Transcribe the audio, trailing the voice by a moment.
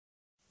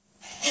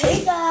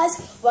Hey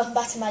guys, welcome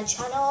back to my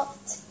channel.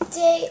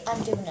 Today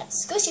I'm doing a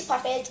squishy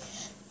package.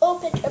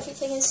 Opened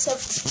everything and stuff,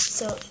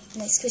 so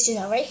my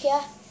squishies are right here.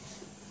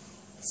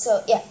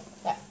 So yeah,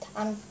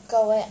 I'm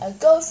going to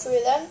go through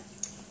them.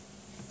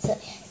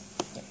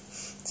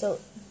 So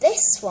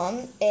this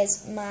one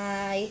is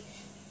my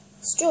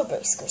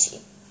strawberry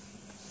squishy.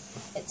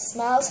 It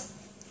smells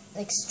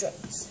like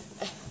strings.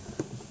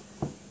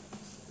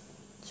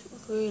 It's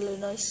a really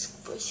nice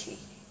squishy.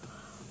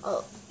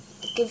 I'll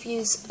give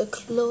you a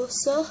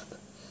close-up.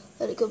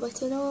 Let it go back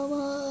to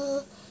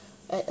normal.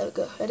 Right, there we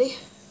go. Ready?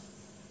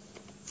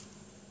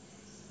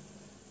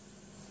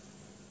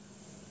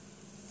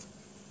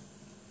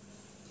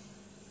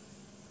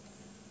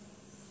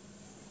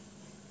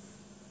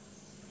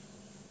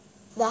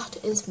 That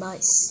is my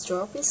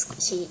strawberry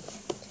squishy.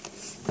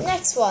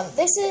 Next one.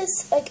 This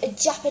is like a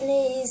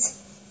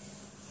Japanese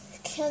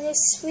kind of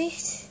sweet.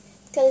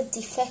 It's kind of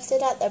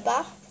defected at the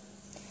back.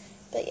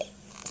 But yeah,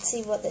 let's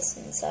see what this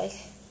one's like.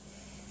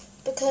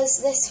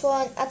 Because this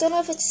one, I don't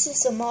know if it's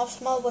just a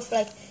marshmallow with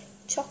like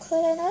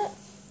chocolate in it.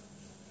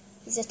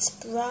 Is it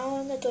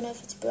brown? I don't know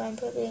if it's brown,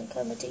 probably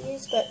uncommon to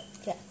use, but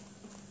yeah.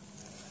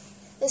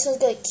 This one's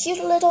got a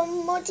cute little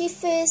emoji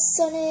face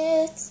on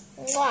it.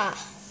 Mwah!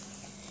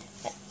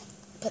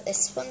 Put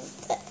this one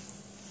there.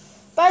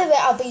 By the way,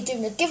 I'll be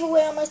doing a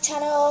giveaway on my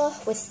channel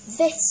with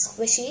this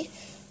squishy.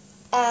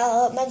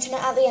 I'll mention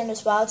it at the end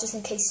as well, just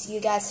in case you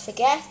guys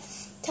forget.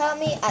 Tell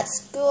me at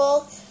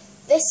school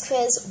this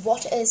quiz,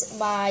 what is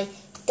my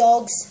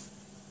dog's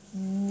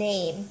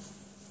name?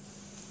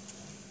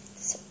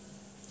 So,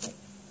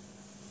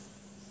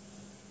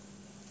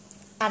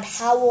 and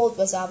how old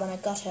was I when I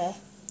got her?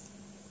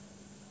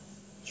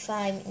 If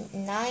I'm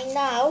 9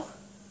 now,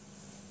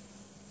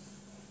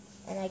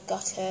 and I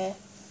got her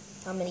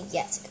how many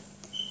years ago?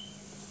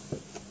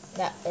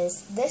 That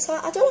is this one.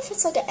 I don't know if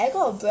it's like an egg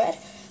or bread,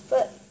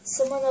 but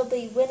someone will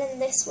be winning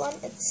this one.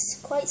 It's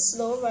quite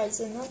slow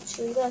rising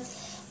actually. Then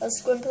I'll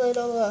scrimple it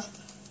all up.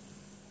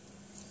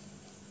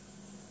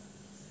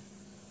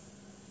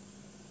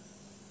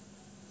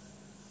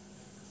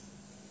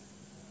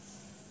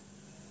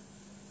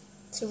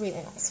 It's really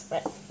nice.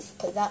 Right,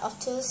 put that off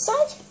to the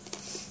side.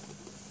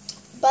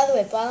 By the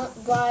way,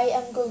 why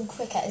I'm going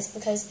quicker is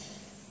because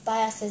by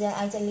accident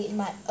I deleted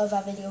my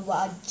other video what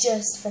I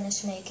just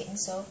finished making.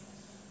 So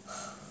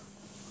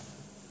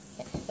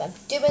yeah, I'm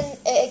doing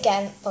it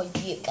again for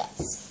you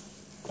guys.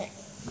 Right.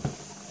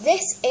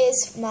 This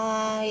is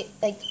my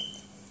like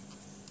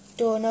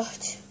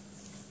donut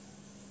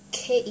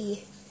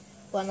kitty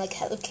one, like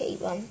Hello Kitty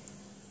one.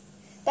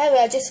 By the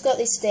way, I just got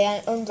this today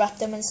and unwrapped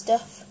them and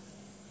stuff.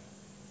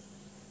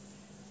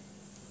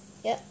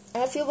 Yep,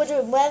 and if you're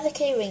wondering where the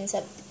key rings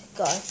have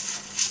gone,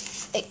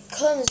 it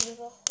comes with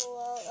a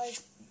whole like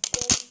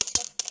bunch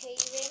of key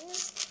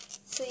rings,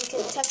 so you can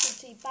attach them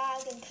to your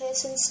bag and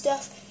purse and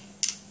stuff.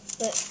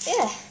 But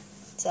yeah,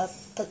 so I'll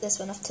put this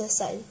one off to the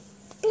side.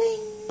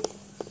 Bling!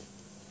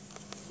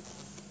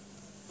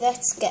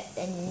 Let's get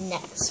the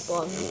next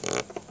one.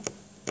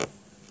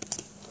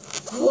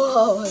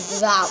 Whoa,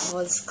 that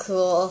was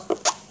cool.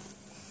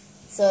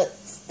 So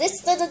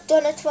this little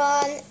donut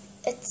one,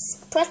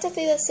 it's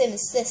practically the same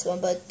as this one,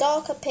 but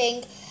darker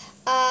pink,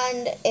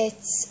 and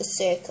it's a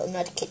circle,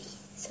 not a kitty.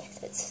 So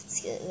let's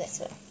see this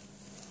one.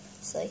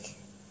 It's like,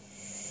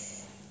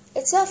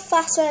 it's not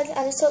fast red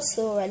and it's not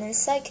slow red, and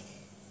it's like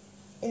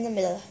in the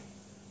middle.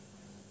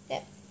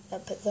 Yep, I'll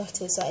put that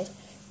to the side.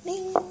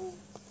 Bing.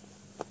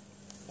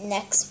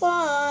 Next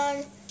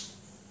one.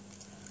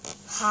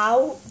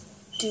 How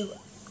do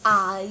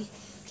I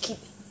keep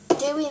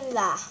doing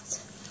that?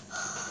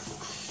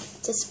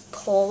 Just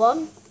pour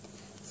on.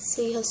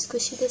 See how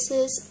squishy this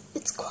is?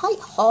 It's quite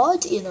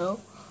hard, you know.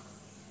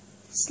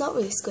 It's not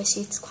really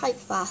squishy, it's quite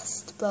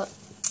fast, but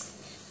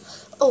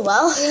oh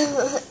well.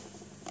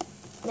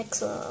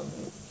 Next one.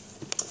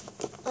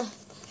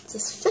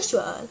 This fish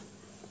one.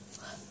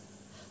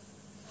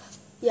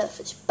 Yeah,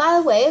 fish. By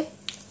the way,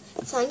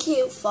 thank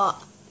you for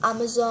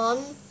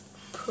Amazon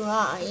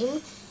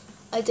Prime.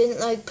 I didn't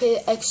like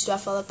pay extra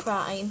for the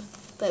Prime,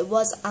 but it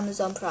was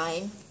Amazon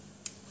Prime.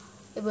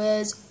 It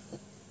was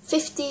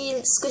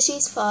 15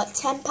 squishies for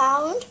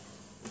 £10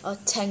 or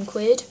 10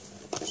 quid.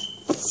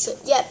 So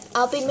yeah,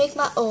 I'll be making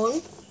my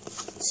own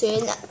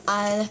soon,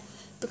 and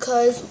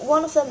because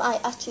one of them I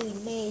actually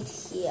made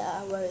here.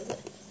 Where is it?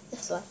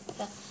 This one.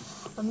 Yeah.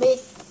 I made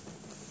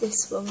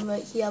this one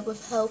right here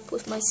with help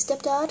with my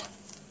stepdad.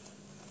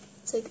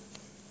 It's like,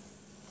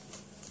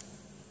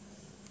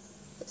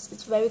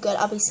 it's very good.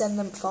 I'll be selling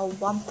them for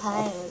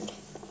 £1.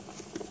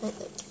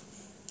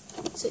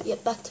 So yeah,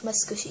 back to my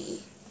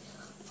squishy.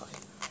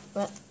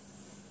 Right.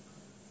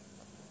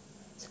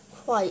 It's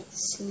quite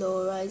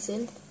slow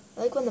rising.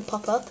 I like when they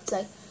pop up. It's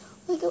like,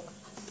 there we go.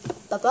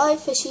 Bye bye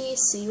fishy.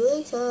 See you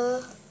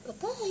later. Bye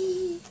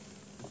bye.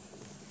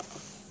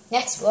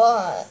 Next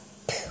one.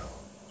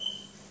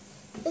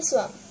 This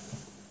one.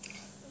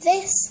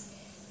 This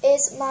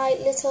is my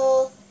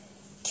little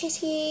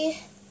kitty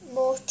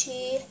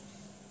mochi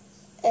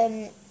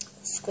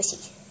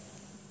squishy.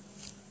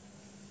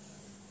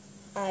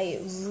 I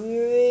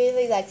really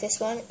like this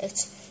one.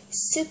 It's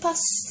super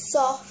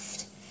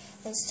soft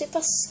and super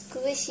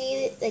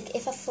squishy, like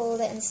if I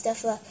fold it and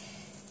stuff like.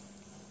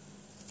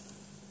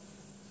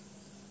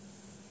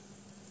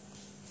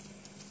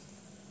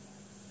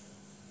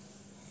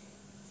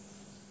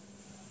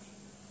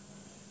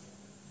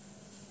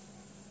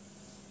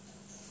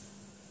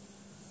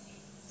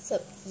 So,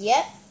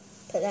 yeah,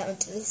 put that one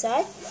to the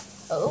side.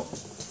 Oh,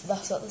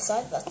 that's not the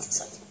side, that's the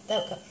side.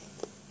 There we go.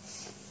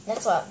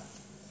 Next one.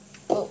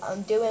 Oh,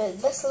 I'm doing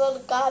this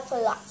little guy for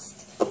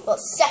last. Well,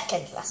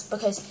 second last,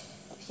 because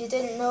if you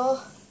didn't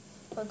know,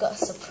 I've got a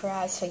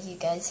surprise for you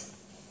guys.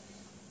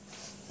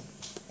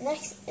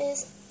 Next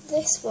is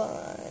this one.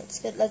 It's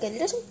got like a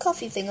little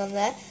coffee thing on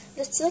there.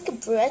 It's like a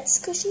bread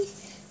squishy.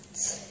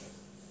 It's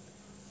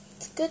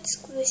good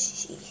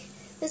squishy.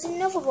 There's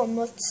another one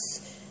that's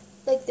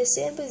like the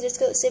same, but it's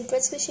got the same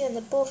bread squishy, and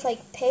they're both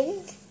like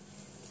pink.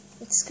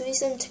 And squeeze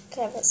them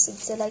together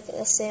since they're like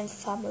the same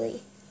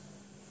family.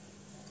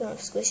 I don't know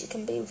if squishy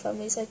can be in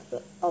families like,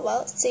 but oh well.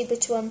 Let's see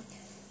which one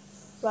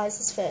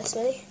rises first.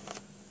 Ready?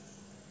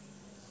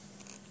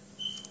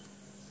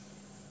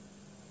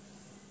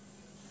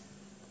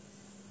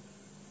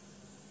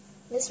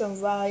 This one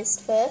rises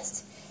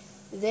first.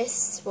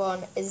 This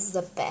one is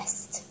the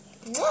best.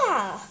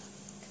 Mwah!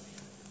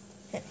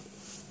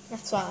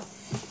 That's why.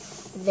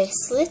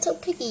 This little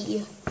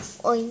piggy,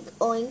 oink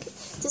oink.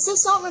 Does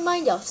this not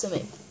remind you of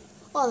something?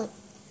 Oh,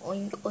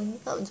 oink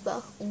oink. That one's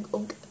better. Oink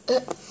oink.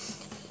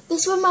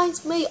 This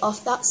reminds me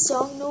of that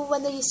song, no,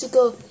 when they used to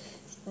go,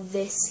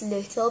 this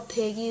little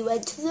piggy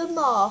went to the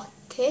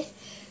market.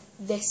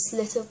 This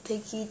little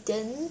piggy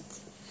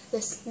didn't.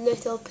 This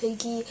little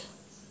piggy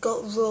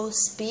got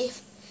roast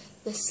beef.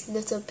 This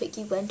little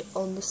piggy went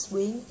on the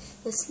swing.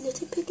 This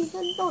little piggy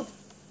had none.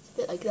 It's a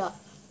bit like that.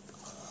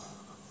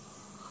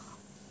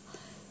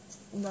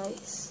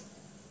 Nice.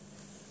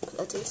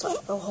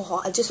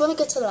 Oh, I just want to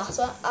get to the last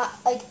one.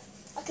 I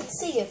can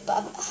see it, but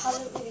I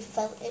haven't really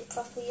felt it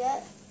properly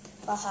yet.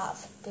 I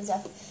have, because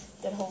I've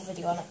done a whole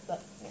video on it.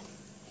 But yeah,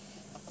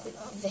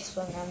 this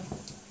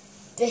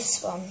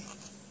one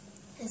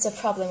is a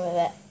problem with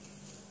it.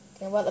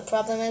 You know what the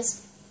problem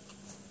is?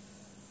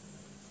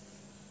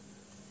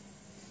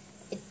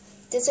 It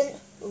doesn't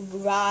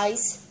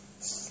rise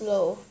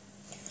slow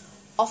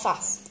or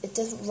fast. It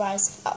doesn't rise